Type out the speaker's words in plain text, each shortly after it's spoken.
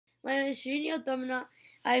My name is Srini.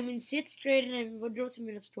 I'm in 6th grade and I'm in Woodrose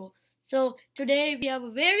Middle School. So today we have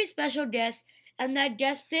a very special guest, and that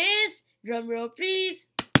guest is, drumroll please,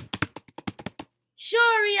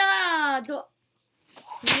 Shaurya.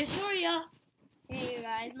 Here's Shaurya. Hey you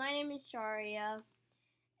guys, my name is Shaurya,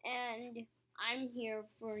 and I'm here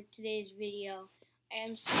for today's video. I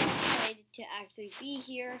am so excited to actually be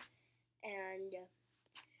here, and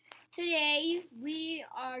today we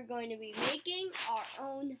are going to be making our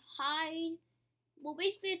own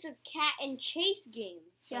basically it's a cat and chase game.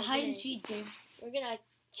 So hide and seek game. We're gonna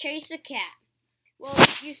chase a cat. Well,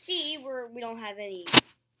 you see, we don't have any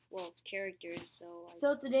characters,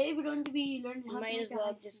 so today we're going to be learning how to might as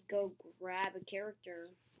well just go grab a character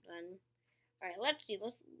then. Alright, let's see.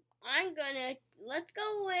 Let's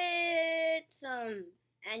go with some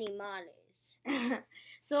animales.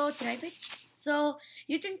 So can I pick? So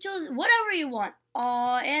you can choose whatever you want.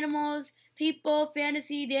 Animals, people,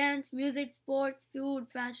 fantasy, dance, music, sports, food,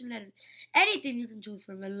 fashion, and anything you can choose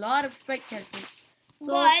from. A lot of sprite characters.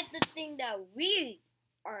 So, but the thing that we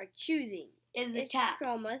are choosing is the cat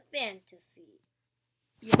from a fantasy.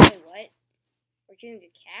 Yeah. Wait, what? We're choosing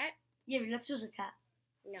a cat? Yeah, let's choose a cat.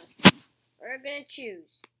 No. We're gonna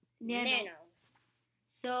choose Nano.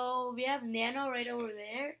 So we have Nano right over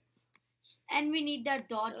there. And we need that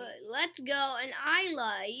dog. Let's go, and I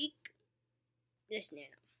like this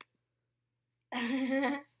Nano.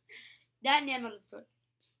 That Nano looks good.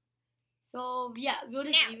 So yeah, we'll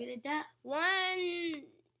just leave it at that.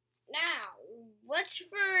 Now, let's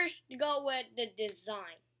first go with the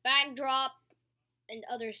design, backdrop, and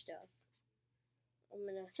other stuff.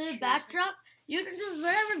 So the backdrop, you can choose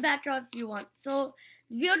whatever backdrop you want. So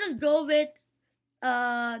we'll just go with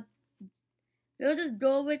a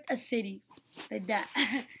city, like that.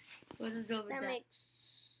 We'll just go with that. That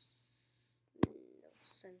makes no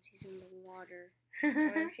sense. He's in the water.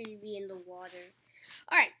 Or should he be in the water?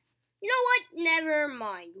 All right. You know what? Never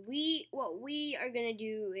mind. What we are gonna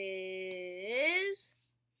do is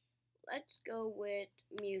let's go with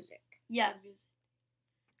music. Yeah, music.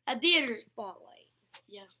 A theater. Spotlight.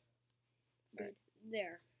 Yeah. Right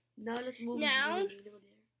there. Now let's move. Now I'm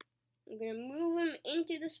gonna move him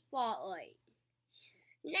into the spotlight.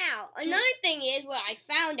 Now another thing is what I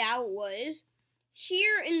found out was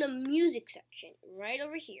here in the music section, right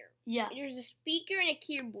over here. Yeah. There's a speaker and a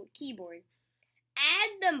keyboard.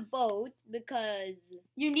 Add them both because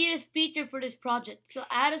you need a speaker for this project. So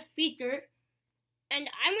add a speaker. And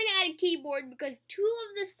I'm going to add a keyboard because two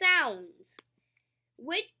of the sounds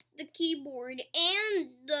with the keyboard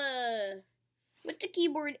and the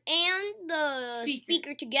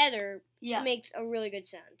speaker together makes a really good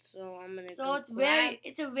sound. So I'm going to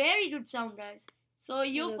it's a very good sound, guys. So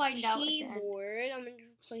you'll find out at the end. Keyboard, I'm going to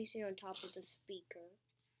place it on top of the speaker.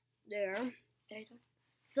 There.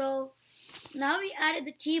 So now we added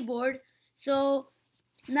the keyboard. So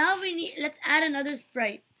now let's add another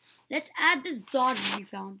sprite. Let's add this dog we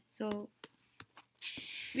found. So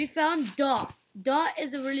we found Dot. Dot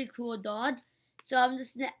is a really cool dog. So I'm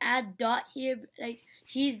just gonna add Dot here. Like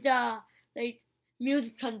he's the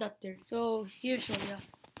music conductor. So here's Shaurya.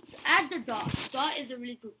 Add the Dot. Dot is a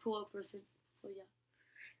really cool person. So yeah.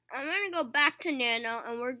 I'm gonna go back to Nano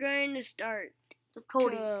and we're going to start the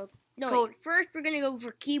coding. First we're going to go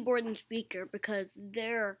for keyboard and speaker because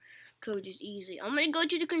their code is easy. I'm going to go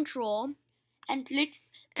to the control. And click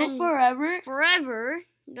forever.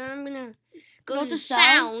 Then I'm going to go to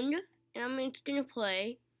sound. And I'm just going to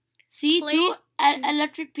play. C2 and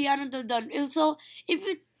electric piano done. So if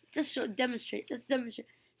we just demonstrate. Let's demonstrate.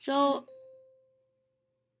 So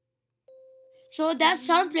that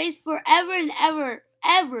sound plays forever and ever.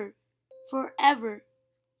 Forever.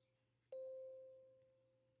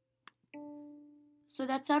 So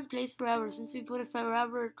that sound plays forever since we put a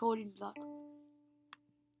forever coding block.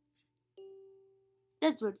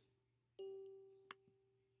 That's good.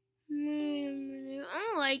 I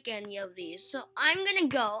don't like any of these. So I'm going to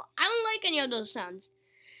go. I don't like any of those sounds.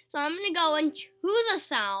 So I'm going to go and choose a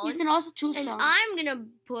sound. You can also choose sounds. And I'm going to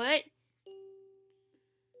put...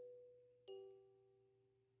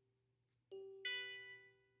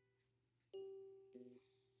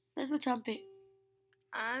 Let's put trumpet.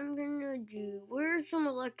 I'm gonna do. Where's some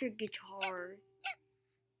electric guitar?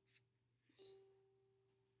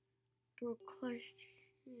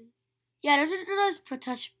 Yeah, there's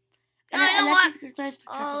protection. Electric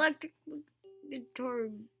guitar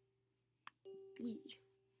B.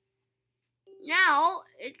 Now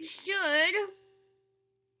it should.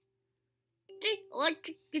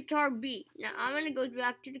 Electric guitar B. Now I'm gonna go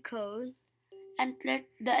back to the code and click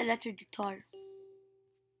the electric guitar.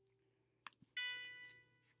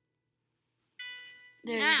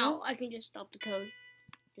 There you now go. I can just stop the code.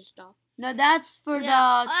 Just stop. Now that's for the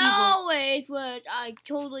Yeah, keyboard. always, but I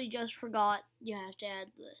totally just forgot. You have to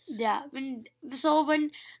add this. Yeah. When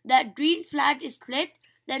that green flag is clicked,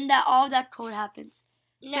 then all that code happens.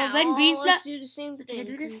 Now, so when green flag, let's do the same thing. can I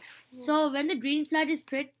do this? So when the green flag is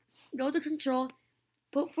clicked, go to control,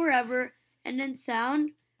 put forever, and then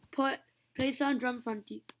sound, play sound drum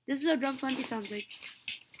funky. This is how drum funky sounds like.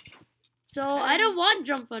 So I don't want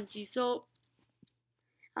drum funky, so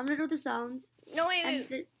I'm gonna do the sounds. No,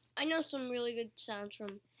 wait. I know some really good sounds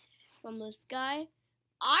from this guy.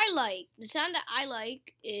 The sound that I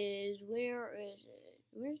like is, where is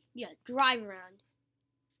it? Drive around.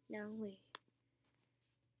 No, wait.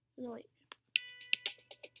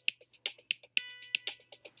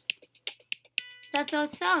 That's how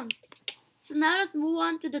it sounds. So now let's move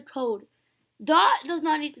on to the code. Dot does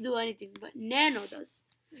not need to do anything, but Nano does.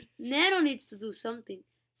 Nano needs to do something.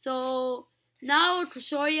 So now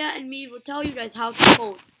Shaurya and me will tell you guys how to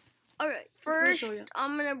code. Alright, first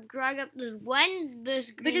I'm gonna drag up this green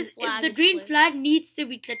because flag. If the green flag needs to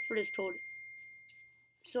be clicked for this code.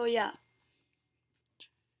 So yeah.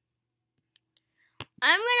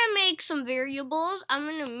 I'm gonna make some variables. I'm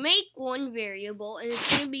gonna make one variable, and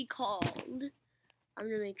it's gonna be called. I'm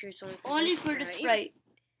gonna make sure it's only for the sprite.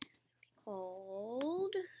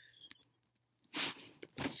 Called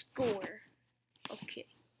score. Okay.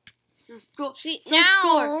 So score. See,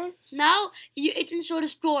 now it can show the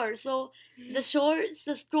score. So the score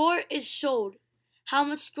is showed. How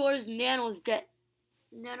much scores Nanos get?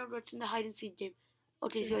 Nano gets in the hide and seek game.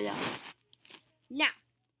 Okay, so yeah. Now,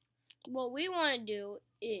 what we want to do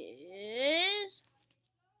is,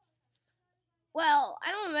 well,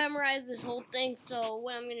 I don't memorize this whole thing, so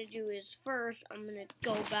what I'm gonna do is first I'm gonna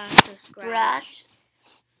go back to scratch.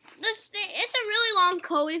 It's a really long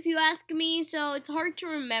code, if you ask me, so it's hard to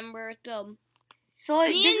remember. So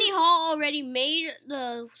me and Nihal already made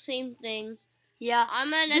the same thing. Yeah,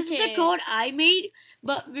 this is the code I made,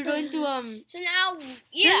 but we're going to So now,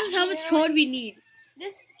 this is how much code we need.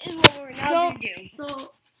 This is what we're now going to do.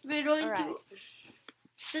 So we're going to.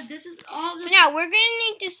 So this is all. So now we're gonna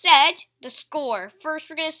need to set the score. First,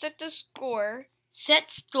 we're gonna set the score.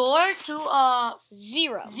 Set score to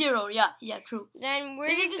 0. 0. Yeah, true. Then we're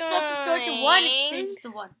gonna set the score to 1. It changes to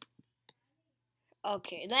 1.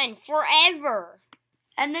 Okay, then forever.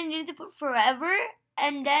 And then you need to put forever,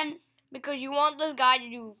 and then because you want this guy to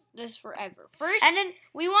do this forever. First, and then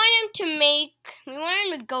we want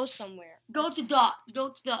him to go somewhere. Go to dot.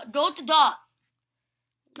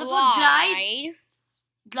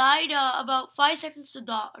 Glide about 5 seconds to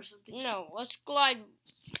dot or something. No, let's glide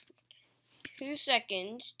 2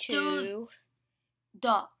 seconds to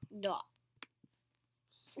dot.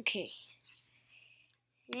 Okay.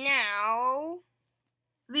 Now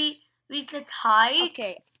we click hide.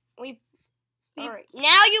 Okay. Alright.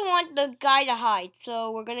 Now you want the guy to hide,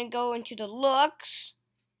 so we're gonna go into the looks,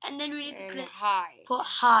 and then we need to click hide. Put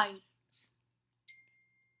hide.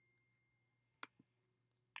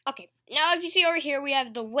 Okay. Now if you see over here, we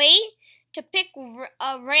have the wait to pick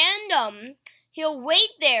a random. He'll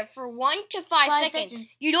wait there for 1 to 5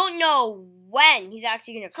 seconds. You don't know when he's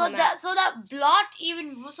actually gonna come out. So that blot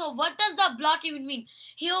even. So what does that blot even mean?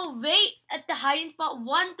 He'll wait at the hiding spot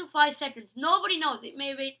 1 to 5 seconds. Nobody knows. It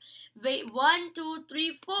may wait 1, 2,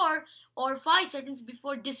 3, 4, or 5 seconds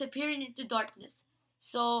before disappearing into darkness.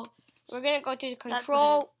 So we're gonna go to the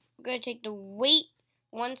control. We're gonna take the wait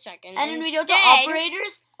 1 second. And then we go to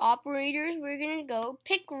operators. Operators. We're gonna go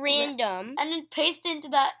pick random. And then paste into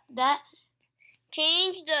that.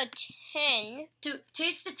 Change the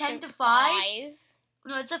 10 to 5.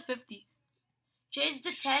 No, it's a 50. Change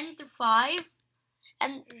the 10 to 5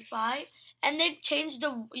 and 5, and then change the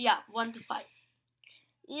 1 to 5.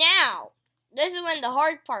 Now, this is when the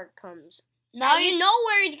hard part comes. Now you know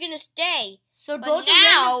where he's gonna stay. So go to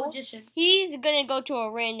random position. He's gonna go to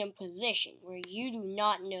a random position where you do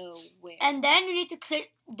not know where. And then you need to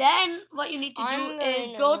click. Then what you need to do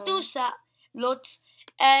is go to lots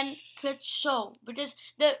and click show, because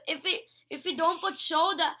if we don't put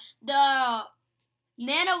show, the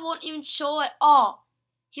Nano won't even show at all.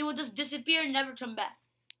 He will just disappear and never come back.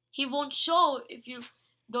 He won't show if you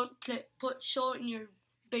don't put show in your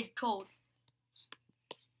big code.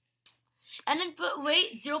 And then put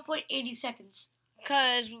wait 0.80 seconds.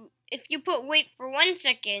 Because if you put wait for 1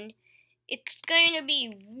 second, it's going to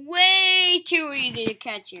be way too easy to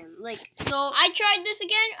catch him. So I tried this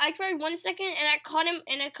again. I tried 1 second and I caught him,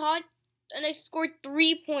 and I scored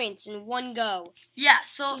 3 points in one go. Yeah,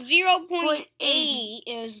 so 0.80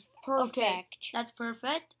 is perfect. Okay, that's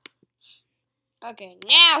perfect. Okay,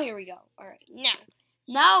 now here we go. Alright,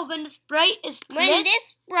 Now when the sprite is clicked, when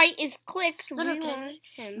this sprite is clicked, when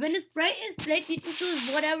the sprite is clicked, you can choose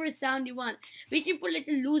whatever sound you want. We can put like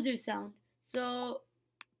a loser sound. So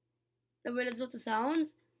let's go to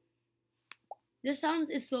sounds. This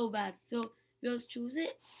sound is so bad. So we'll choose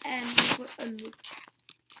it and put a loop.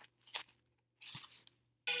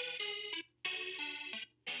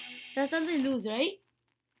 That sounds like lose, right?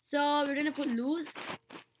 So we're gonna put lose.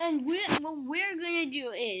 And what we're gonna do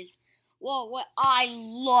is, well, what I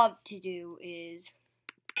love to do is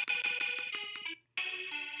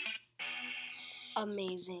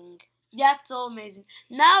amazing. That's so amazing.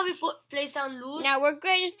 Now we put play sound lose. Now we're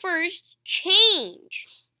going to first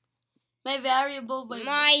change my variable by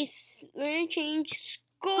we're gonna change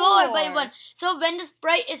score by 1. So when the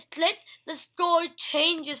sprite is clicked, the score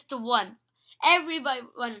changes to 1. Every by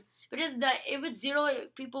 1. Because if it's 0,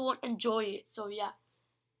 people won't enjoy it. So yeah.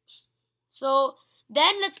 So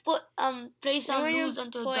then let's put play sound lose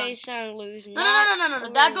until done. Play sound lose. No.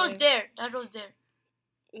 That goes there. That goes there.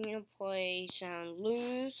 I'm gonna play sound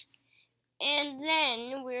lose, and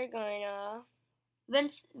then we're gonna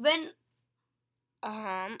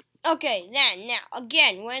okay, then now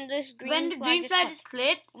again when this green flag is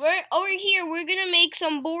clicked, we're over here. We're gonna make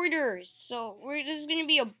some borders. So this is gonna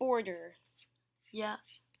be a border. Yeah.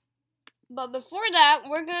 But before that,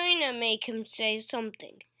 we're going to make him say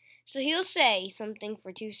something. So he'll say something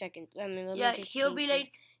for 2 seconds. He'll be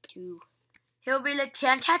like,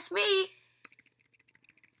 can't catch me.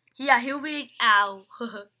 Yeah, he'll be like, ow.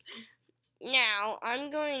 Now, I'm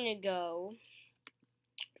going to go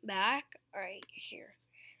back right here.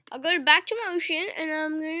 I'll go back to motion, and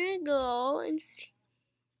I'm going to go and see.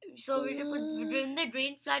 So we're going to put, when the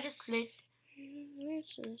green flag is clicked.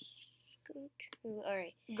 Where's this? Go to,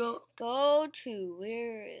 alright. Go to,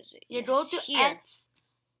 where is it? Yeah, yes, go to here. X.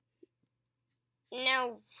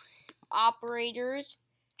 Now, operators.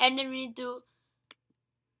 And then we need to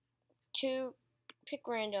pick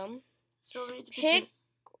random. So we need to pick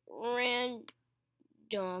random.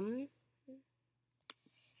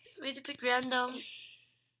 We need to pick random.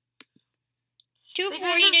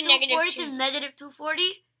 240 to negative 240 to negative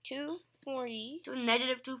 240. 240 to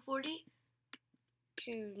negative 240.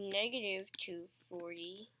 To negative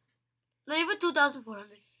 240. No, even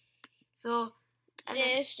 2,400. So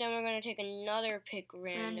then we're gonna take another pick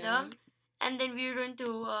random. And then we're going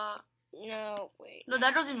to no, wait. No,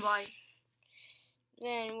 that was in Y.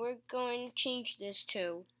 Then we're going to change this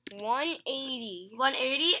to 180.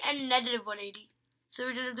 180 and negative 180. So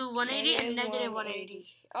we're gonna do 180 and negative 180.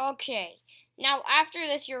 Okay. Now after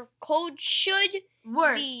this, your code should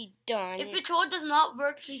be done. If your code does not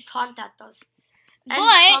work, please contact us. But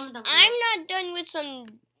I'm not done with some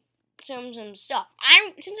stuff.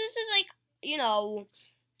 Since this is like,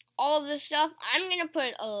 all of this stuff, I'm gonna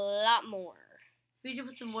put a lot more. We can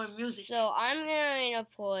put some more music. So I'm gonna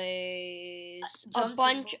play a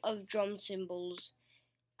bunch of drum cymbals.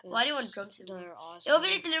 Why do you want drum cymbals? They're awesome. It'll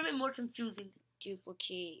be like a little bit more confusing.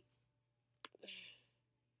 Duplicate.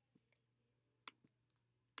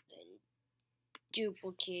 Then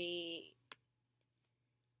duplicate.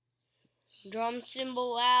 Drum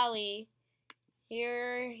cymbal alley.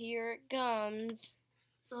 Here it comes.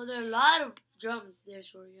 So there are a lot of drums there,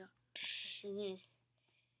 Shaurya.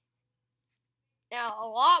 Now a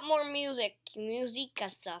lot more musica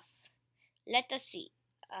stuff. Let us see.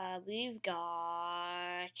 We've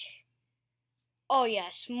got. Oh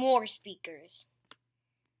yes, more speakers.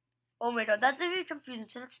 Oh my god, that's a bit confusing.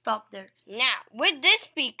 So let's stop there. Now with this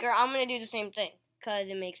speaker, I'm gonna do the same thing. Because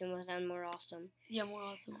it makes it sound more awesome. Yeah, more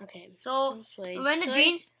awesome. Okay. So when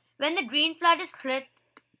the green flag is clicked,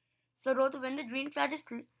 so go to when the green flag is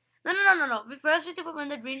clicked. No. We first need to put when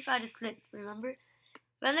the green flag is clicked. Remember,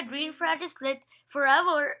 when the green flag is clicked,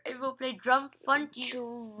 forever it will play drum funky,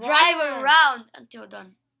 drive around until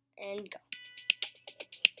done. And go.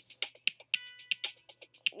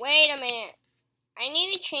 Wait a minute. I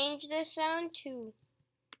need to change this sound to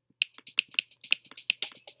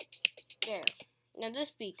there. Now the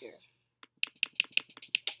speaker.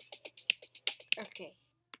 Okay.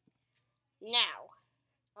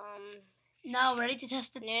 Now ready to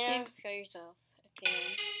test it? Now show yourself. Okay.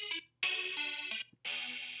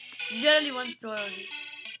 Literally one floor only.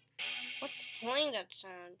 What's playing that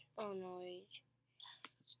sound? Oh no, wait.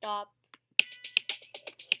 Stop.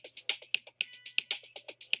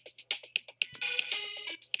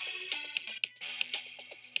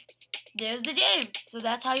 There's the game. So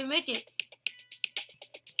that's how you make it.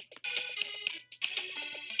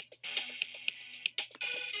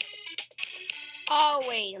 Oh,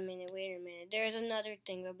 wait a minute. There's another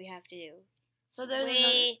thing that we have to do. So there's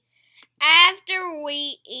after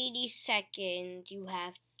wait 80 seconds, you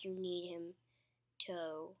need him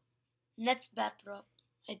to Next backdrop.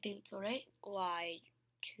 I think so, right? glide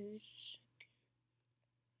 2 seconds.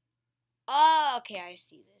 Oh, okay, I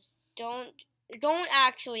see this. Don't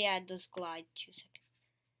actually add this glide 2 seconds.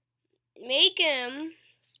 Make him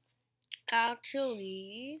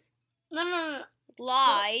actually No.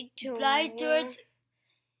 glide Towards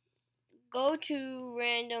go to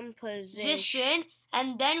random position.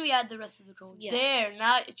 and then we add the rest of the code. Yeah. There,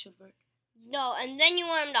 now it should work. No, and then you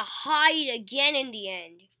want him to hide again in the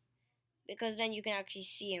end, because then you can actually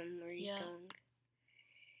see him where he's going.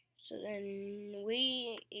 So then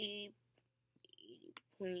wait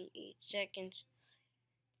 8.8 seconds.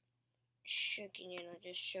 Shaking it,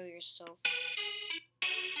 just show yourself.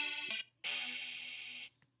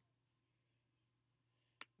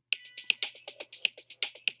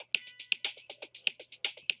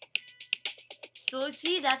 So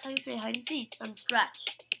see, that's how you play hide and seek from scratch.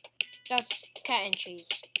 That's cat and cheese.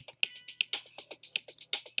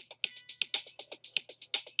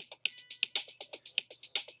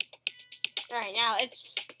 Alright, now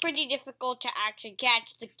it's pretty difficult to actually catch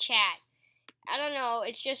the cat. I don't know,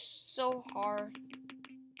 it's just so hard.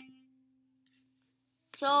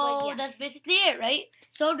 So yeah, that's basically it, right?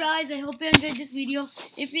 So guys, I hope you enjoyed this video.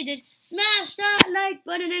 If you did, smash that like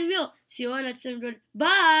button and we'll see you on next time.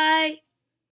 Bye!